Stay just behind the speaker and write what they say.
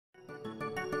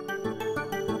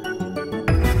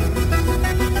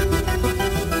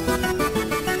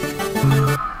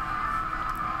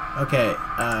Okay,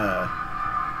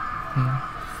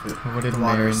 What did the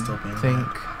water Marin is still being think?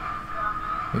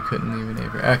 We couldn't leave a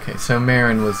neighbor. Okay, so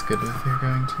Marin was good with her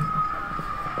going to.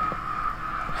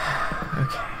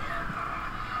 Okay.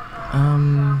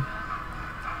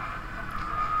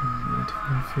 Need to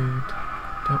find food.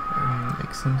 Don't worry,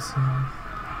 make some soon.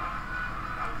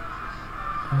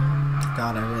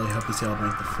 God, I really hope he's able to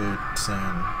make the food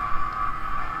soon.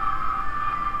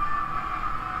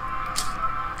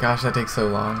 Gosh, that takes so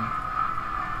long.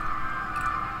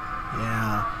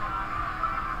 Yeah.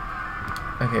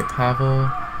 Okay, Pavel,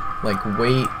 like,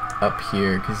 wait up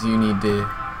here, because you need to...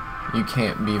 You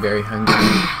can't be very hungry,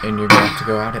 and you're going to have to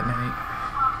go out at night.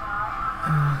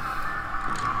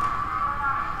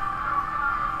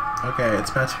 Okay, it's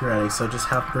about to be ready, so just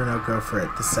have Bruno go for it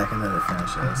the second that it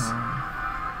finishes.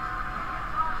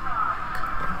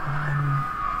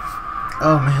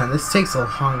 Oh man, this takes a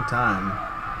long time.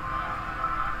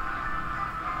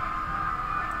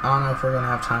 I don't know if we're gonna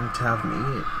have time to have him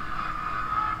eat.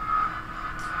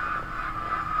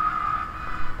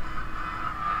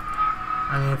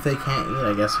 I mean, if they can't eat,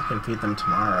 I guess we can feed them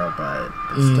tomorrow, but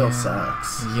it still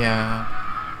sucks. Yeah.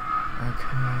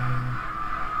 Okay.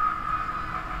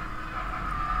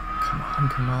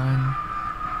 Come on.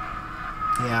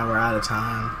 Yeah, we're out of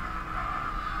time.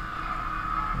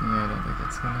 Yeah, I don't think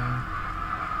it's gonna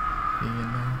be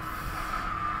enough.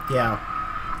 Yeah.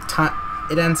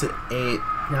 It ends at 8.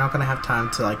 You're not gonna have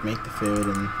time to, like, make the food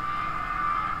and...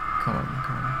 Come on.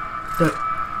 But,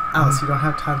 Alice, you don't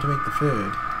have time to make the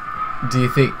food. Do you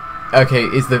think... Okay,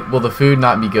 will the food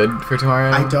not be good for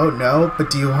tomorrow? I don't know, but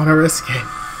do you want to risk it?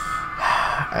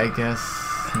 I guess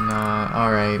not.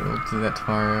 Alright, we'll do that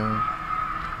tomorrow.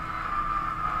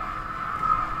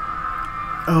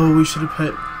 Oh, we should have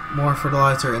put more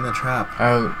fertilizer in the trap.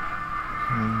 Oh.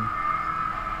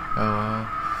 Oh, well.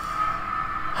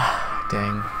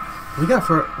 Dang. We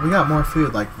got more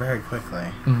food, like, very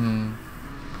quickly. Mm-hmm.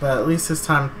 But at least this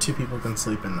time 2 people can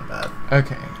sleep in the bed.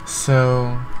 Okay,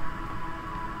 so...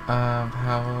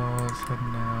 Powell's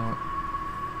heading out.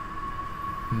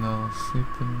 And they'll sleep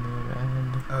in the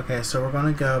bed. Okay, so we're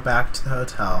gonna go back to the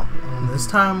hotel. And this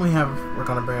time we're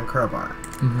gonna bring a crowbar.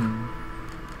 Mm-hmm.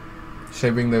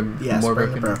 Should I bring the more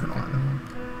bring broken, the broken one?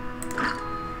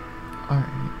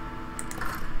 Alright.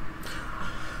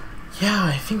 Yeah,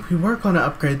 I think we were going to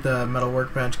upgrade the metal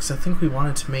workbench because I think we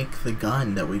wanted to make the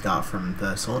gun that we got from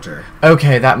the soldier.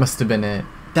 Okay, that must have been it.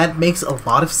 That makes a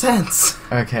lot of sense.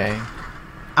 Okay.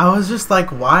 I was just like,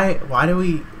 why did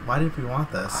we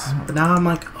want this? But now I'm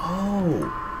like, oh.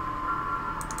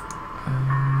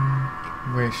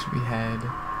 Where should we head?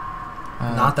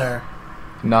 Not there.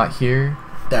 Not here?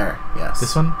 There, yes.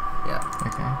 This one? Yeah.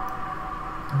 Okay.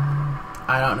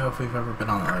 I don't know if we've ever been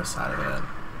on the other side of it.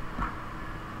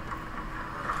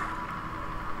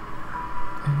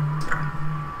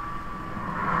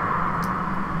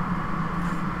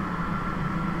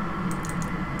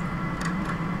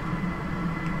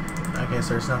 Okay, so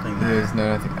there's nothing there. There's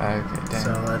nothing. Okay, dang.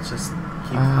 So let's just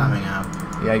keep climbing up.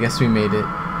 Yeah, I guess we made it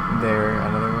there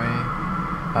another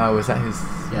way. Was that his?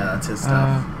 Yeah, that's his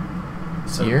stuff.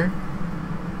 So, here?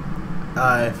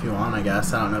 If you want, I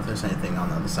guess. I don't know if there's anything on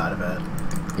the other side of it.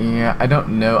 Yeah, I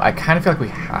don't know. I kind of feel like we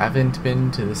haven't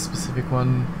been to this specific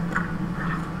one,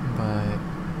 but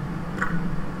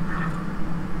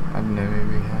I don't know. Maybe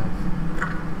we have.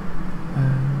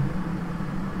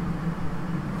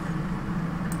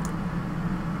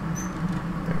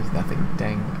 There's nothing.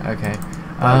 Dang. Okay.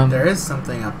 There is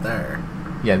something up there.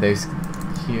 Yeah, there's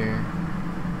here.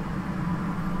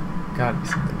 Gotta be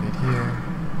something good here.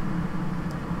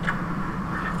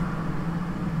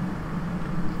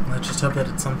 Let's just hope that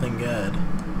it's something good.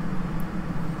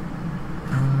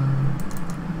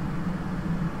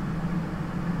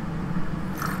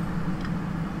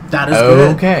 That is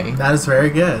good. Okay. That is very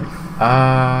good.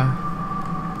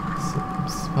 Some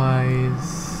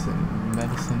supplies and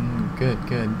medicine.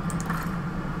 Good.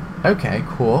 Okay,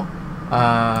 cool.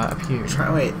 Up here.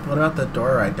 Wait, what about the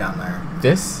door right down there?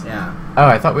 This? Yeah. Oh,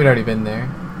 I thought we'd already been there.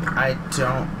 I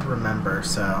don't remember,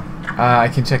 so... I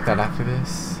can check that after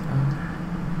this.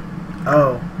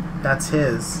 Oh, that's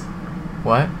his.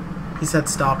 What? He said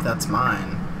stop, that's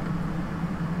mine.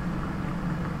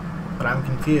 But I'm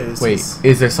confused. Wait,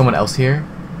 is there someone else here?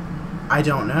 I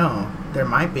don't know. There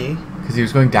might be. Because he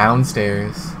was going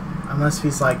downstairs. Unless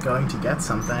he's, like, going to get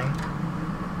something.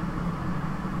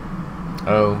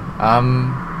 Oh,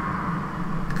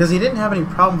 Because he didn't have any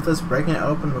problem with us breaking it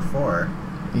open before.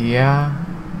 Yeah.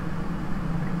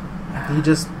 He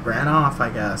just ran off, I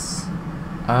guess.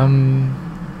 I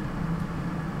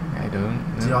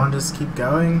don't know. Do you want to just keep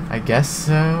going? I guess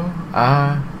so.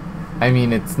 I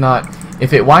mean, it's not...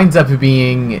 If it winds up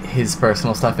being his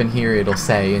personal stuff in here, it'll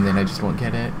say, and then I just won't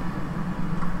get it.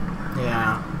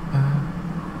 Yeah.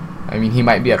 I mean, he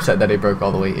might be upset that I broke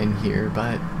all the way in here,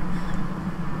 but...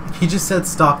 He just said,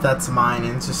 stop, that's mine,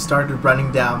 and just started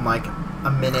running down, like,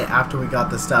 a minute after we got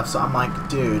the stuff, so I'm like,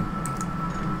 dude.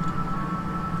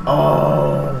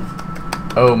 Oh.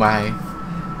 Oh, my.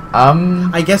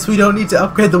 I guess we don't need to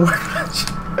upgrade the workbench.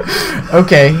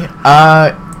 Okay,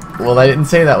 well, I didn't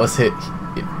say that was it.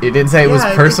 It didn't say it was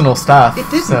personal stuff, it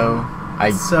didn't. So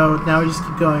So now we just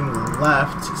keep going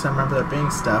left, because I remember there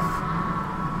being stuff.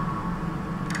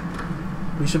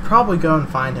 We should probably go and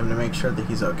find him to make sure that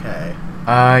he's okay.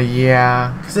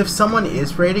 Yeah. Because if someone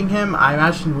is raiding him, I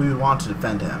imagine we would want to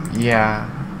defend him. Yeah.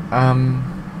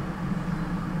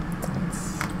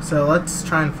 So let's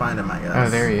try and find him, I guess. Oh,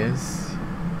 there he is.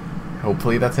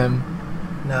 Hopefully that's him.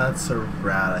 No, that's a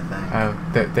rat, I think. Oh,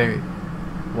 there.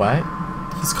 What?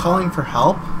 He's calling for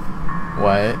help?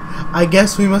 What? I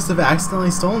guess we must have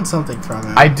accidentally stolen something from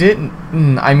him. I didn't.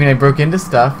 I mean, I broke into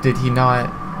stuff. Did he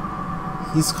not?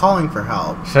 He's calling for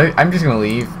help. I'm just gonna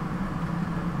leave.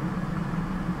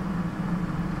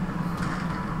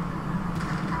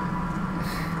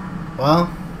 Well,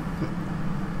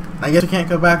 I guess we can't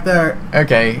go back there.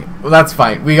 Okay, well that's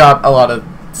fine. We got a lot of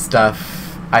stuff.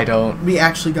 We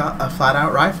actually got a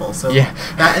flat-out rifle, so yeah,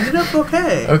 that ended up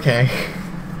okay. Okay.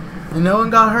 And no one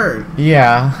got hurt.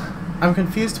 Yeah. I'm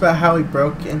confused about how he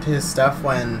broke into his stuff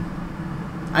when...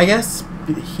 I guess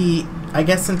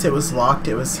since it was locked,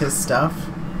 it was his stuff.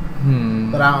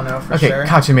 But I don't know for sure. Okay,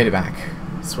 Katya made it back.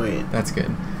 Sweet. That's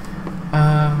good.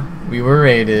 We were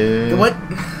raided. What?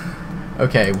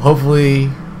 Okay, well,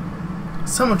 hopefully...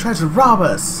 Someone tried to rob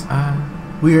us!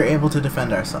 We are able to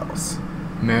defend ourselves.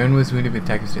 Marin was wounded, but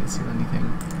attackers didn't steal anything.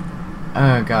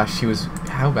 Oh gosh, he was...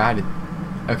 How bad?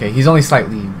 Okay, he's only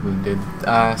slightly wounded.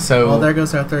 So... Well, there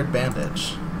goes our third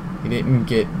bandage. He didn't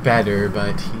get better,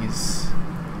 but he's...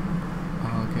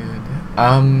 all good.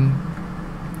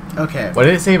 Okay. What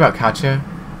did it say about Katya?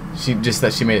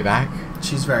 That she made it back?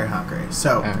 She's very hungry,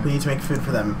 so we need to make food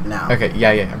for them now. Okay,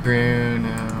 yeah.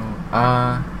 Bruno...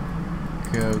 Go.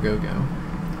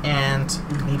 And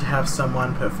we need to have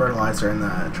someone put fertilizer in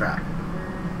the trap.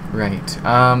 Right.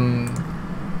 And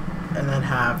then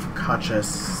have Katya...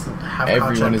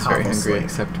 Everyone is very hungry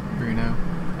except Bruno.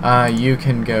 You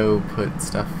can go put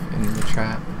stuff in the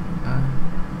trap.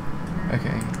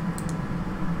 Okay.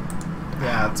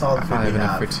 Yeah, it's all the food I have we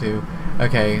enough have. for 2.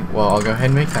 Okay, well, I'll go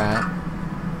ahead and make that.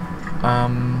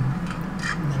 And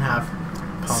then have...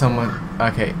 Someone...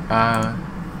 Okay,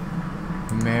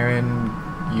 Marin,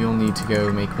 you'll need to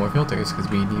go make more filters, because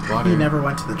we need water. He never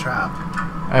went to the trap.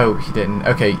 Oh, he didn't.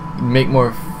 Okay, make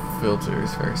more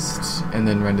filters first, and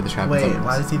then run to the trap. Wait,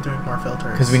 why does he need to make more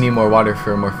filters? Because we need more water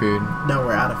for more food. No,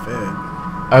 we're out of food.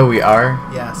 Oh, we are?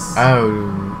 Yes.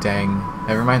 Oh, dang.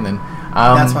 Never mind then.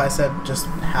 That's why I said just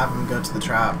have him go to the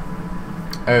trap.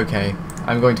 Okay.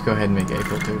 I'm going to go ahead and make a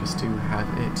filter just to have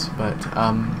it, but,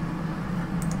 And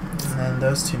then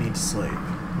those two need to sleep.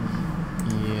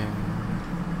 Yeah.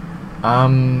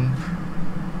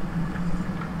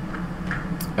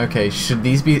 Okay, should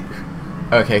these be...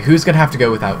 Okay, who's gonna have to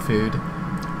go without food?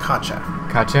 Katya.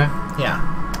 Katya? Yeah.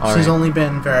 All She's right. only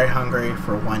been very hungry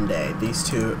for 1 day. These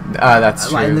two... that's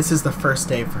true. And this is the first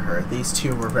day for her. These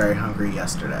two were very hungry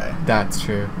yesterday. That's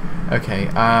true.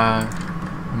 Okay,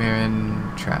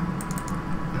 Marin trap.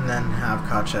 And then have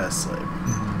Katya asleep.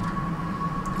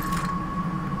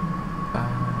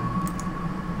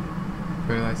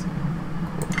 Fertilizer.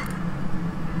 Cool.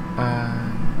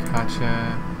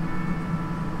 Katya.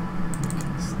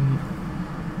 Sleep.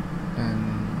 And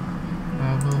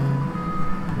Pavel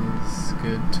is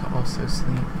good to also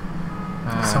sleep.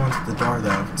 Someone's at the door,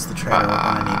 though. If it's the trader, we're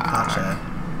gonna need Katya.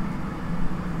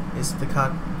 Is the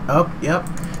Oh, yep.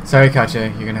 Sorry, Katya.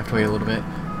 You're gonna have to wait a little bit.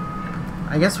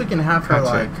 I guess we can have her,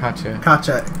 Katya.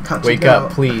 Katya, wake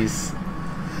up, please.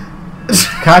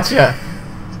 Katya!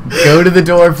 Go to the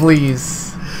door,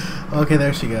 please. Okay,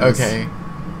 there she goes. Okay.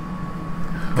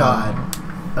 God.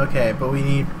 Okay, but we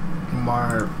need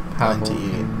more Pavel to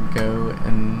eat. can go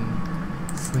and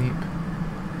sleep.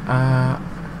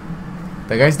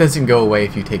 The guy doesn't go away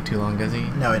if you take too long, does he?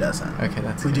 No, he doesn't. Okay,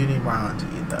 that's We good. do need Marlon to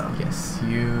eat, though. Yes,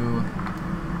 you...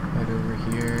 Right over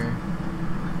here.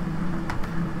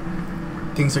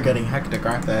 Things are getting hectic,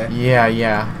 aren't they?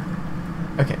 Yeah.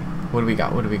 Okay, what do we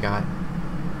got?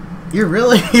 You're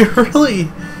really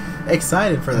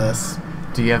excited for this.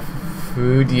 Do you have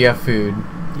food?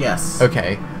 Yes.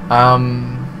 Okay,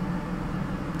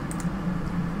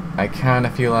 I kind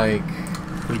of feel like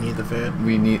We need the food.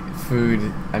 We need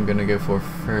food. I'm gonna go for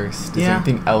first. Is there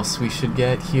anything else we should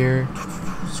get here?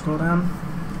 Scroll down.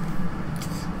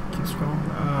 Keep scrolling.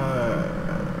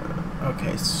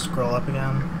 Okay, scroll up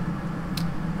again.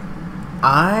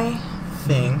 I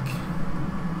think.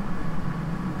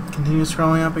 Continue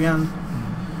scrolling up again.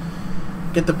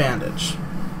 Get the bandage.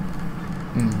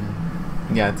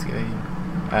 Yeah, that's a good idea.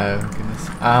 Oh goodness.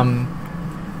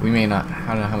 We may not. I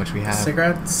don't know how much we have.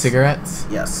 Cigarettes. Cigarettes.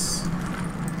 Yes.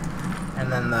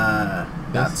 And then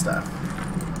that stuff.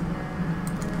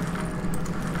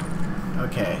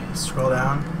 Okay, scroll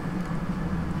down.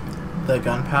 The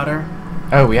gunpowder.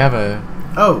 Oh, we have a.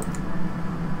 Oh.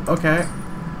 Okay.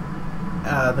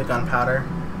 The gunpowder.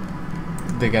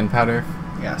 The gunpowder.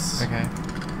 Yes. Okay.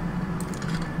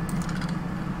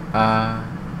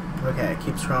 Okay,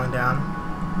 keep scrolling down.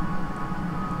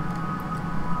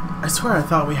 I swear I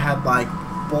thought we had like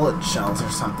bullet shells or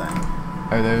something.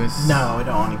 Are those? No, we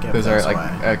don't want to give those are like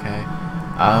away. okay.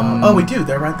 Oh, we do.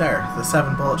 They're right there. The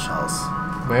 7 bullet shells.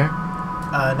 Where?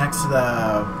 Next to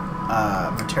the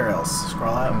materials.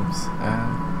 Scroll up. Oops.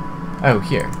 Oh,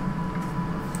 here.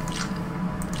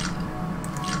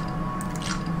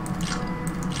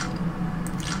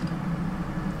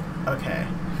 Okay.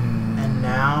 And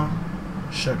now,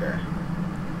 sugar.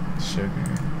 Sugar.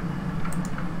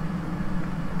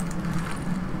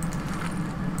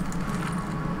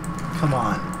 Come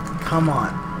on. Come on.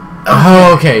 Okay.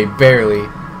 Oh, okay. Barely.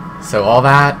 So all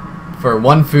that for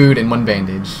 1 food and 1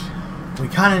 bandage. We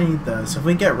kind of need those. If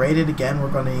we get raided again, we're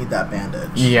going to need that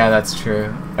bandage. Yeah, that's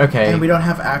true. Okay. And we don't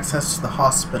have access to the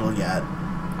hospital yet.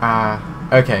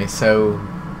 Okay, so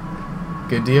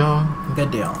good deal?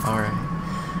 Good deal. Alright.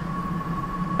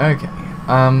 Okay.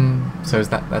 So is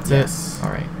that's yes. it?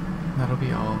 Alright. That'll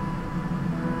be all.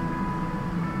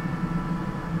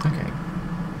 Okay.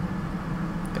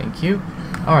 Thank you.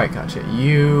 Alright, gotcha.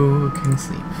 You can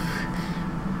sleep.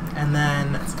 And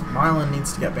then Marlon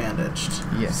needs to get bandaged.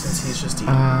 Yes. Since he's just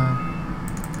eating.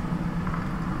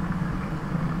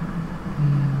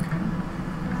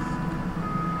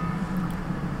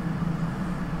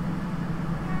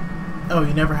 Oh,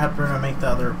 you never had Bruno make the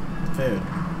other food.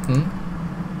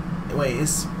 Wait,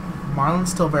 is Marlon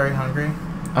still very hungry?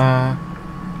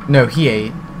 No, he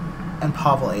ate. And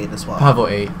Pavel ate as well. Pavel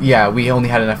ate. Yeah, we only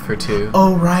had enough for 2.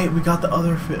 Oh, right, we got the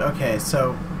other food. Okay,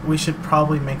 so we should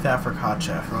probably make that for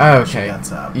Katja. Oh, okay. She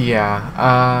gets up. Yeah,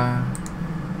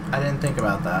 I didn't think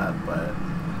about that, but...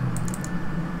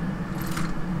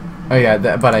 Oh, yeah,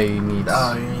 but I need...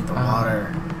 Oh, you need the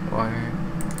water. Water.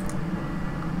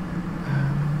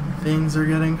 Things are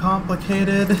getting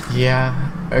complicated. Yeah,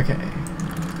 okay.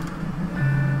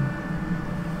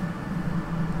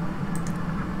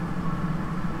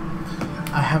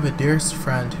 I have a dearest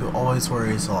friend who always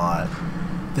worries a lot.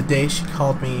 The day she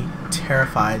called me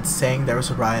terrified, saying there was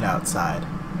a riot outside.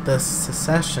 The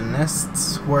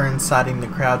secessionists were inciting the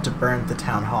crowd to burn the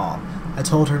town hall. I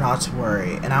told her not to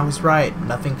worry, and I was right.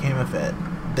 Nothing came of it.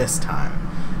 This time.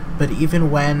 But even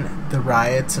when the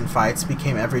riots and fights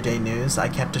became everyday news, I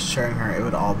kept assuring her it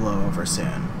would all blow over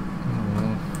soon.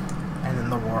 And then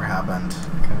the war happened.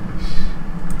 Gosh.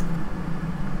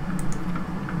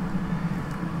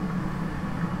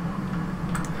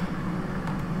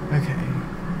 Okay.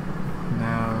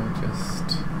 Now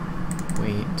just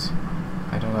wait.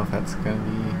 I don't know if that's gonna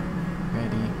be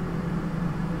ready.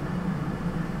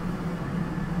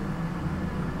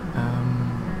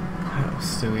 What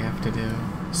else do we have to do?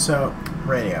 So,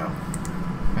 radio.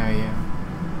 Oh yeah.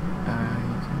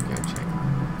 You can go check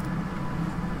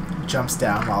on. Jumps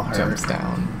down while hurt. Jumps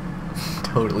down.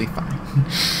 Totally fine.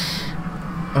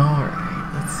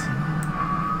 Alright, let's see.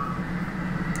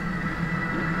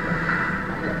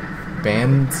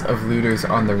 Bands of looters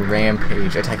on the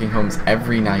rampage, attacking homes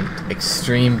every night.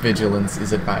 Extreme vigilance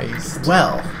is advised.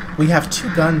 Well, we have 2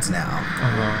 guns now.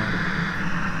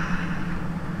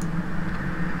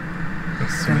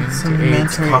 Extreme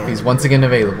copies once again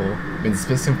available. Been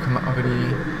specific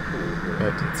commodity,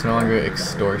 but it's no longer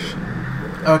extortion.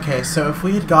 Okay, so if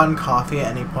we had gotten coffee at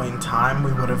any point in time,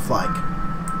 we would have, like,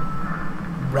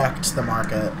 wrecked the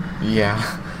market. Yeah.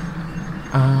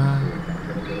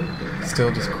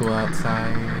 Still just cool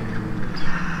outside.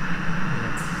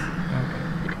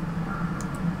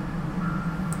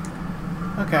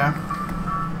 Okay.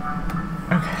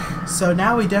 Okay. So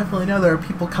now we definitely know there are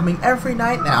people coming every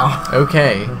night now.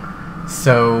 Okay.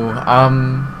 So,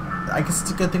 I guess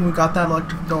it's a good thing we got that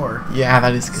electric door. yeah,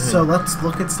 that is good. So let's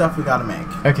look at stuff we gotta make.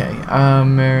 Okay,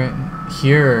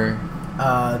 here.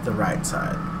 The right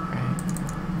side. Right.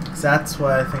 'Cause that's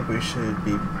what I think we should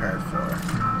be prepared for.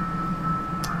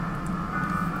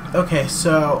 Okay,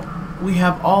 so we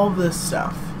have all this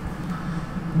stuff.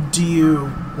 Do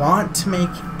you want to make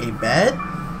a bed?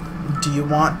 Do you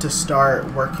want to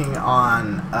start working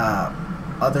on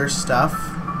other stuff,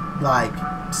 like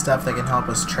stuff that can help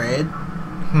us trade?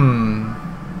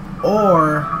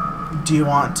 Or do you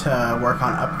want to work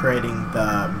on upgrading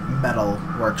the metal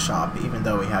workshop, even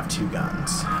though we have 2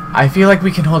 guns? I feel like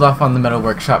we can hold off on the metal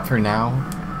workshop for now.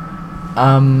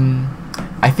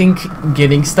 I think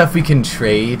getting stuff we can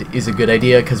trade is a good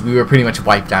idea, because we were pretty much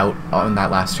wiped out on that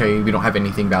last trade. We don't have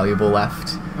anything valuable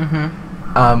left.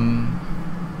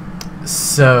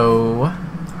 So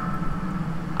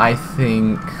I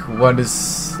think, what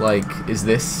is, like, is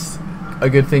this a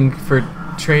good thing for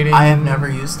trading? I have never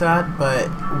used that, but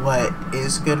what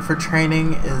is good for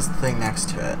trading is the thing next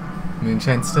to it.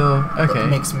 Moonshine still? Okay. It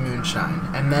makes moonshine.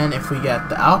 And then if we get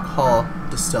the alcohol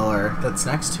distiller that's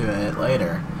next to it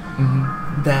later,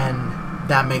 then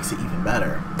that makes it even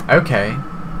better. Okay.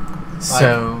 Like,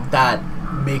 so that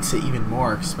makes it even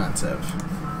more expensive.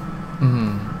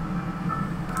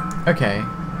 Okay.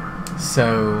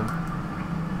 So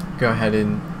go ahead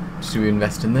and should we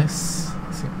invest in this?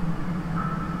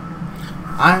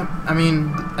 I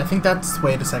mean, I think that's...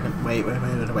 Wait a second. Wait.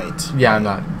 Yeah, I'm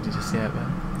not just yet, but...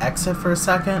 Exit for a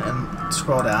second and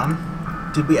scroll down.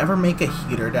 Did we ever make a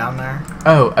heater down there?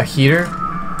 Oh, a heater?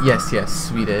 Yes,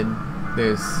 we did.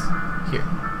 There's... here.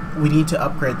 We need to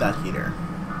upgrade that heater.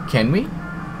 Can we?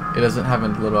 It doesn't have a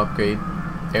little upgrade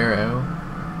arrow.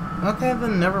 Okay,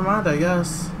 then never mind, I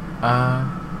guess.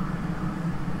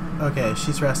 Okay,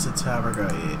 she's rested, so have her go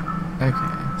eat.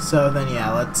 Okay. So then,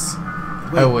 yeah, let's...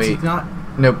 Wait, oh, wait. Not...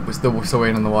 Nope, we're still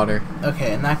waiting on the water.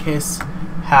 Okay, in that case,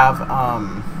 have,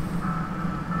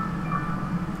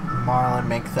 Marlon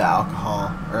make the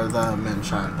alcohol, or the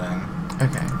moonshine thing.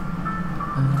 Okay.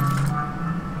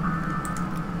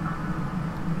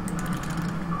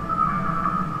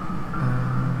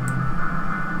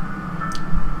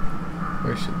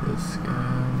 Where should this go?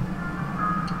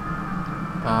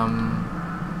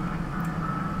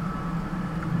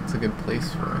 It's a good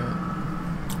place for it.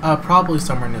 Probably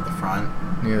somewhere near the front.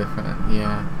 Near the front,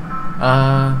 yeah.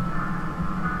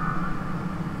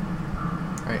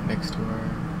 Right next to our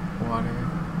water.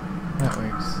 That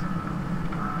works.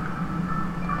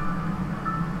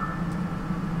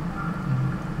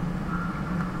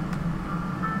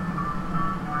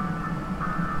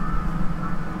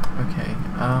 Okay,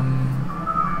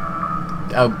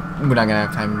 oh, we're not gonna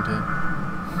have time to...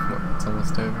 It's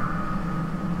almost over.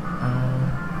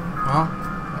 Well,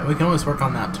 we can always work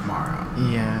on that tomorrow.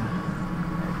 Yeah.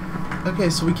 Okay,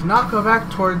 so we cannot go back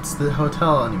towards the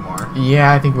hotel anymore.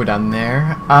 Yeah, I think we're done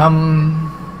there.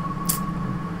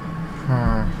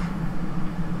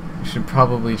 We should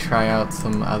probably try out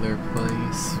some other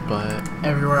place, but...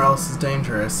 Everywhere else is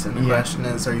dangerous, and the question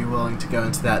is, are you willing to go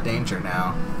into that danger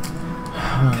now?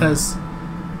 Because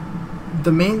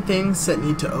the main things that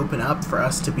need to open up for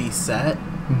us to be set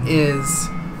is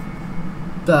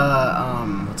the,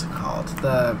 what's it called?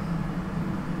 The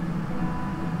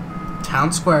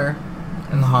town square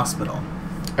and the hospital.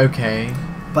 Okay.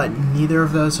 But neither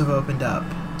of those have opened up,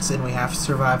 so we have to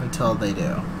survive until they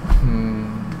do.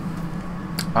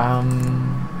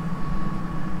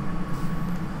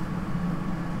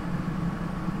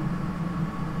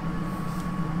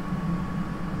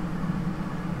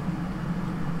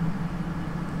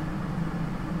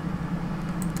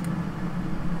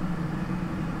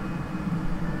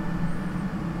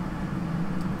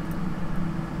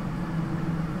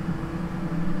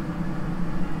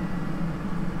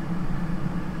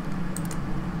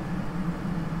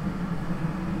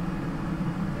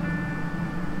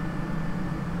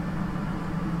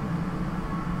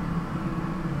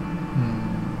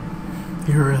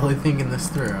 You're really thinking this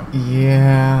through.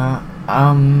 Yeah,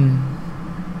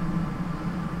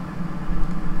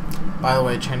 By the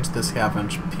way, change the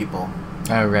scavenge people.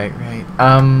 Oh, right.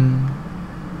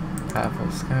 Powerful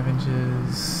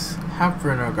scavenges. Have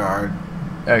Bruno guard.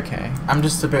 Okay. I'm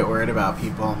just a bit worried about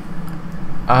people.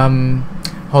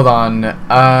 Hold on.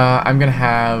 I'm gonna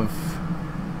have...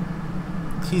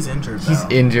 He's injured, though. He's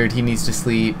injured. He needs to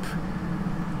sleep.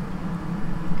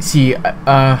 See,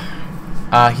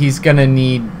 he's gonna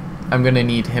need... I'm gonna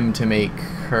need him to make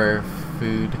her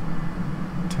food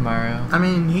tomorrow. I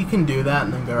mean, he can do that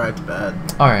and then go right to bed.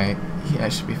 Alright. Yeah, I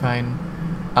should be fine.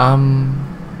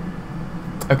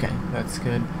 Okay, that's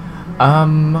good.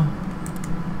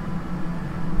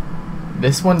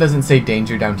 This one doesn't say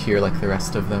danger down here like the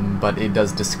rest of them, but it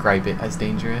does describe it as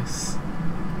dangerous.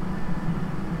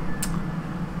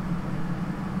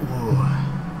 Ooh.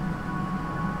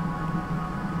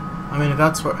 I mean, if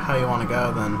that's how you want to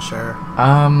go, then sure.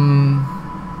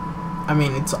 I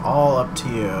mean, it's all up to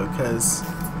you, because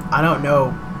I don't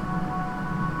know.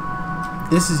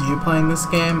 This is you playing this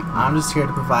game. I'm just here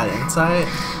to provide insight.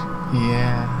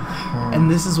 Yeah. And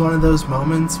this is one of those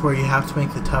moments where you have to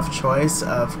make the tough choice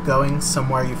of going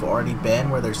somewhere you've already been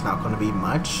where there's not going to be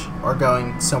much, or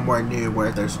going somewhere new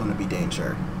where there's going to be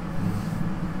danger.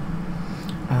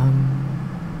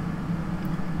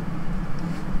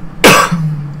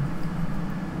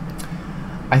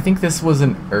 I think this was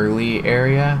an early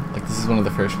area. Like, this is one of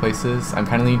the first places. I'm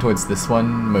kind of leaning towards this one,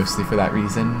 mostly for that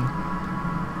reason.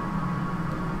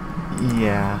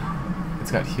 Yeah. It's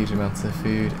got huge amounts of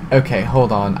food. Okay,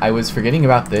 hold on. I was forgetting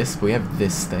about this, but we have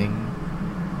this thing.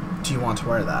 Do you want to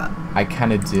wear that? I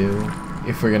kind of do,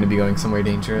 if we're going to be going somewhere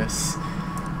dangerous.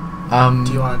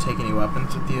 Do you want to take any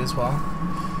weapons with you as well?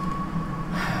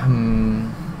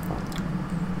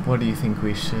 What do you think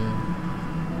we should...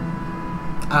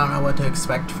 I don't know what to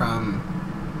expect from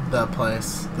the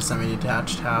place, the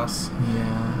semi-detached house.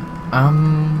 Yeah.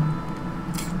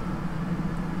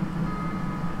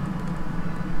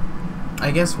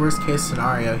 I guess worst case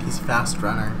scenario, he's a fast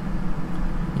runner.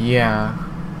 Yeah.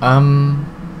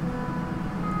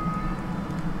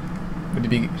 Would it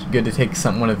be good to take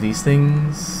one of these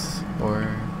things, or?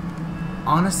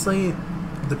 Honestly,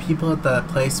 the people at the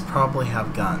place probably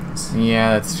have guns.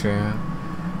 Yeah, that's true.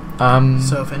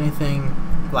 So if anything,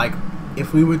 like,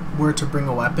 if we were to bring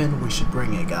a weapon, we should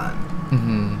bring a gun.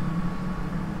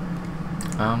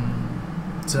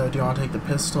 So do you want to take the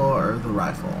pistol or the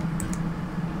rifle?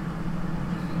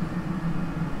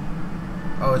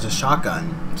 Oh, it's a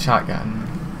shotgun. Shotgun.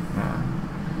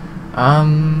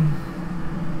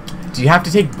 Do you have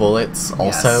to take bullets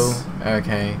also? Yes.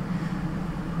 Okay.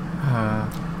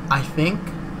 I think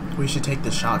we should take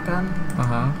the shotgun.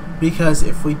 Because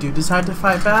if we do decide to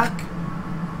fight back,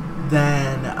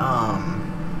 then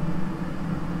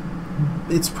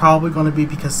it's probably going to be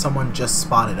because someone just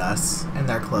spotted us and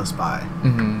they're close by.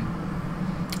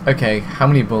 Okay, how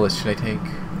many bullets should I take?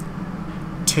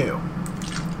 2.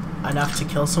 Enough to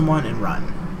kill someone and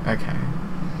run. Okay.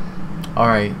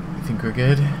 Alright, you think we're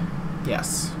good?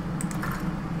 Yes.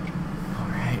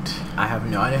 Alright. I have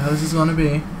no idea how this is going to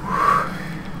be.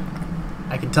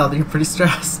 I can tell that you're pretty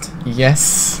stressed.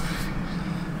 Yes.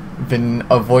 Been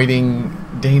avoiding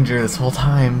danger this whole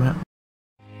time.